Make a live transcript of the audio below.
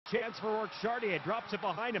chance for Rourke Chartier. Drops it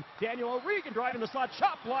behind him. Daniel O'Regan driving the slot.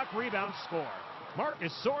 Shot block. Rebound score.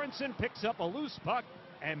 Marcus Sorensen picks up a loose puck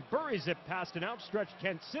and buries it past an outstretched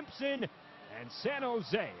Kent Simpson. And San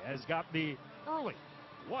Jose has got the early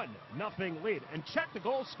 1-0 lead. And check the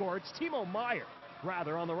goal scorer. It's Timo Meier,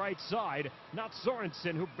 rather, on the right side. Not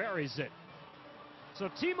Sorensen, who buries it. So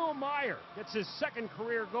Timo Meier gets his second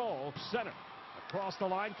career goal. Center. Across the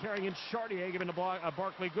line, carrying in Chartier, giving to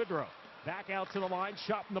Barclay Goodrow. Back out to the line,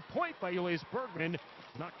 shot from the point by Julius Bergman.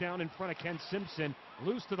 Knocked down in front of Ken Simpson.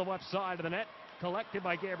 Loose to the left side of the net. Collected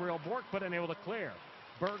by Gabriel Bourque, but unable to clear.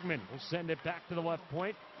 Bergman will send it back to the left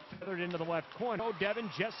point. Feathered into the left corner. Devin,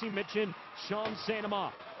 Jesse Mitchin, Sean St.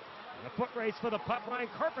 Amant. The foot race for the puck. Ryan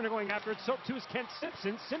Carpenter going after it. So too is Kent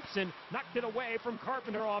Simpson. Simpson knocked it away from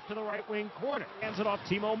Carpenter off to the right wing corner. Hands it off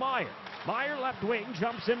Timo Meier. Meier left wing,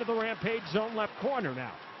 jumps into the Rampage zone left corner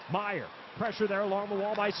now. Meier, pressure there along the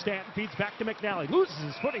wall by Stanton. Feeds back to McNally. Loses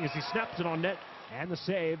his footing as he snaps it on net. And the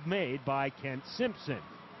save made by Kent Simpson.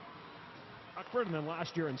 Rockford, and then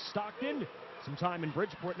last year in Stockton. Some time in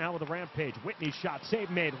Bridgeport now with the Rampage. Whitney shot, save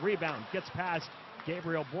made, rebound. Gets past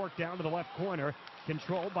Gabriel Bourque down to the left corner.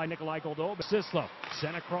 Controlled by Nikolai Goldobin. Sislo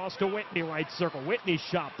sent across to Whitney, right circle. Whitney's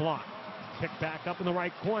shot blocked. Picked back up in the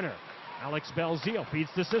right corner. Alex Belzile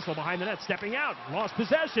feeds to Sislo behind the net, stepping out. Lost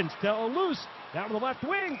possession, still loose. Down to the left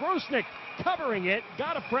wing. Grosnick covering it.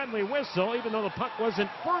 Got a friendly whistle, even though the puck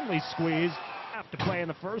wasn't firmly squeezed. Have to play in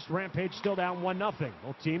the first. Rampage still down 1-0.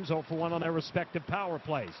 Both teams 0 for 1 on their respective power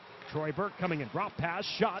plays. Troy Burke coming in. Drop pass,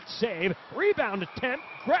 shot, save. Rebound attempt.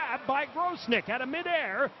 Grabbed by Grosnick out of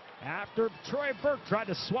midair after Troy Burke tried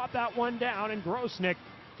to swap that one down, and Grosnick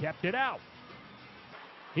kept it out.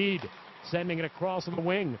 Heed sending it across on the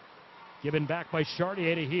wing. Given back by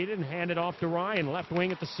Chartier to Heed and handed off to Ryan. Left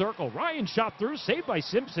wing at the circle. Ryan shot through. Saved by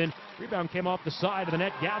Simpson. Rebound came off the side of the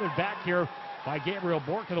net. Gathered back here by Gabriel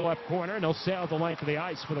Bourque in the left corner, and they'll sail the length of the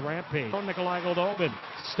ice for the Rampage. Nikolai Goldobin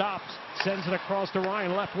stops, sends it across to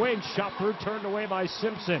Ryan, left wing, shot through, turned away by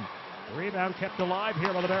Simpson. The rebound kept alive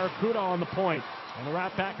here by the Barracuda on the point. And the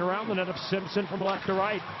wrap back around the net of Simpson from left to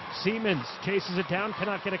right. Siemens chases it down,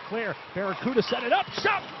 cannot get it clear. Barracuda set it up,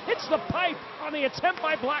 shot, hits the pipe on the attempt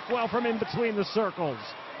by Blackwell from in between the circles.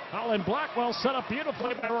 Colin Blackwell set up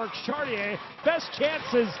beautifully by Rourke Chartier. Best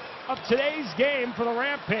chances of today's game for the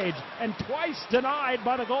Rampage, and twice denied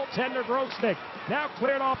by the goaltender Grosnick. Now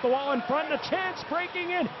cleared off the wall in front, and a chance breaking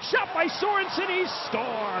in. Shot by Sorensen, he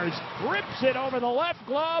scores! Rips it over the left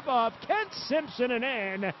glove of Kent Simpson and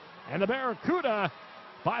in. And the Barracuda,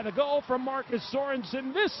 by the goal from Marcus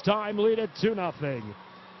Sorensen, this time lead it 2-0.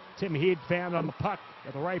 Tim Heed found on the puck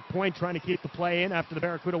at the right point, trying to keep the play in after the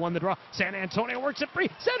Barracuda won the draw. San Antonio works it free,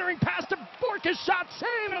 centering pass to Bourque, shot,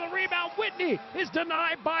 save, and the rebound. Whitney is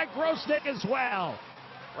denied by Grosnick as well.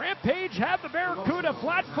 Rampage have the Barracuda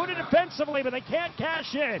flat-footed defensively, but they can't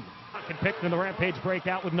cash in. And picked in the Rampage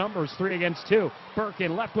breakout with numbers 3 against 2. Burke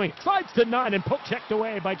in left wing, slides to none, and poke checked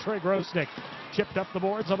away by Trey Grosnick. Chipped up the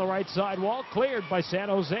boards on the right side wall, cleared by San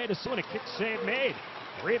Jose to soon a kick save made.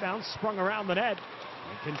 Rebound sprung around the net.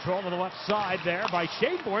 And control to the left side there by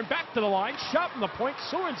Shaneborn. Back to the line, shot from the point.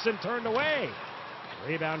 Sorensen turned away.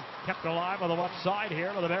 Rebound kept alive on the left side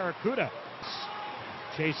here by the Barracuda.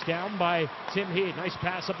 Chased down by Tim Heed. Nice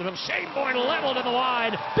pass up the middle. Shaneborn leveled to the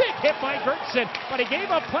line. Big hit by Gertson, but he gave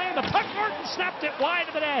up playing the puck. Martin snapped it wide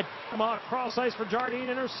of the net. Come on, cross ice for Jardine,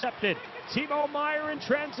 intercepted. Timo Meier in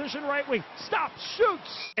transition right wing. Stops,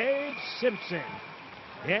 shoots, saves Simpson.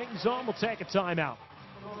 Yankees on will take a timeout.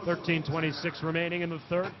 13:26 remaining in the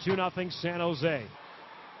third. 2-0 San Jose.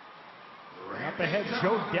 Up ahead,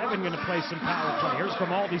 Joe Devin going to play some power play. Here's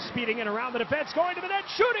Grimaldi speeding in around the defense, going to the net,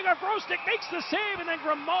 shooting. Grosnick makes the save, and then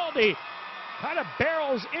Grimaldi kind of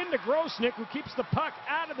barrels into Grosnick, who keeps the puck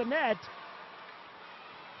out of the net.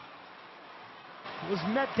 It was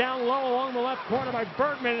met down low along the left corner by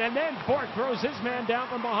Bergman, and then Bourque throws his man down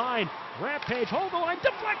from behind. Rampage hold the line,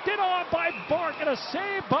 deflected on by Bourque, and a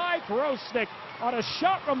save by Grosnick on a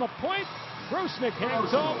shot from the point. Grosnick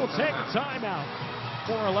hangs on, will take a timeout.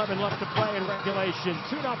 4:11 left to play in regulation.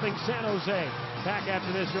 2-0 San Jose. Back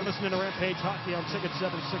after this, you're listening to Rampage Hockey on Ticket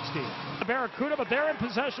 760. The Barracuda, but they're in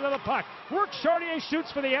possession of the puck. Rourke Chartier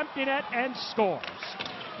shoots for the empty net and scores.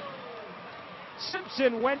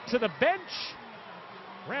 Simpson went to the bench.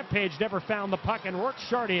 Rampage never found the puck, and Rourke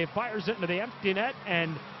Chartier fires it into the empty net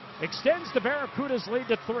and extends the Barracuda's lead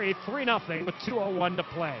to 3-0 with 2:01 to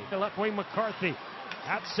play. The left wing McCarthy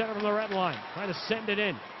out center from the red line, trying to send it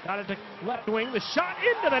in. Got it to left wing. The shot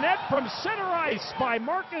into the net from center ice by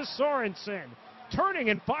Marcus Sorensen. Turning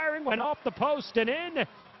and firing, went off the post and in.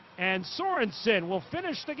 And Sorensen will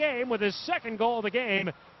finish the game with his second goal of the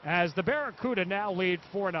game. as the Barracuda now lead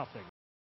 4-0.